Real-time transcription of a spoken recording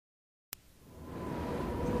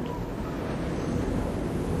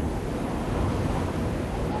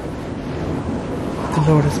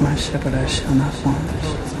Lord is my shepherd, I shall not want.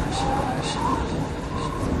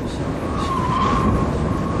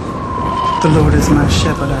 The Lord is my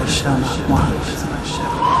shepherd, I shall not want.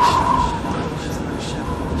 The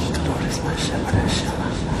Lord is my shepherd, I shall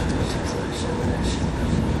not want.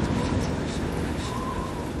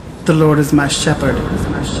 The Lord is my shepherd,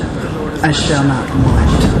 I shall not want. The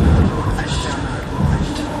Lord is my shepherd, I shall not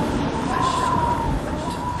want.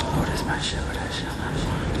 The Lord is my shepherd, I shall not want.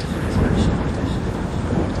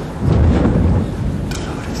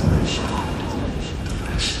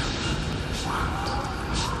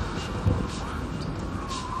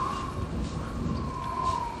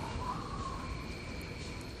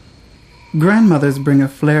 Grandmothers bring a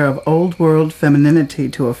flair of old-world femininity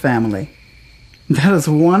to a family. That is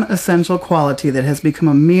one essential quality that has become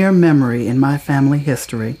a mere memory in my family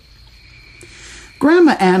history.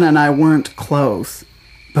 Grandma Anna and I weren't close,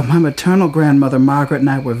 but my maternal grandmother Margaret and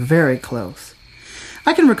I were very close.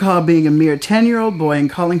 I can recall being a mere 10-year-old boy and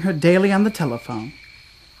calling her daily on the telephone.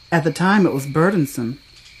 At the time, it was burdensome,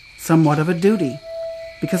 somewhat of a duty,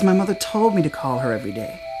 because my mother told me to call her every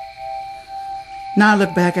day. Now I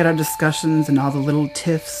look back at our discussions and all the little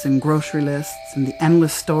tiffs and grocery lists and the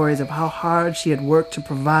endless stories of how hard she had worked to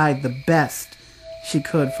provide the best she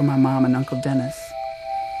could for my mom and Uncle Dennis.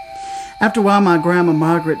 After a while, my grandma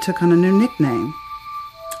Margaret took on a new nickname.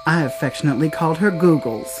 I affectionately called her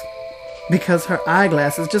Googles, because her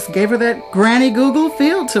eyeglasses just gave her that Granny Google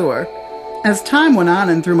feel to her. As time went on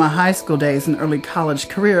and through my high school days and early college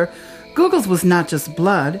career, Googles was not just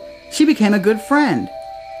blood, she became a good friend.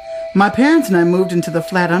 My parents and I moved into the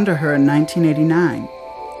flat under her in 1989.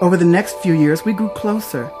 Over the next few years, we grew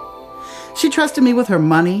closer. She trusted me with her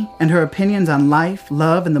money and her opinions on life,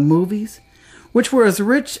 love, and the movies, which were as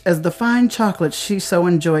rich as the fine chocolates she so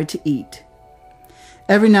enjoyed to eat.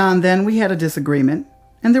 Every now and then, we had a disagreement,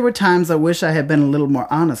 and there were times I wish I had been a little more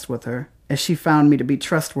honest with her, as she found me to be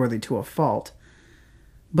trustworthy to a fault.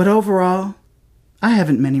 But overall, I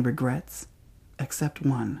haven't many regrets, except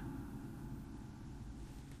one.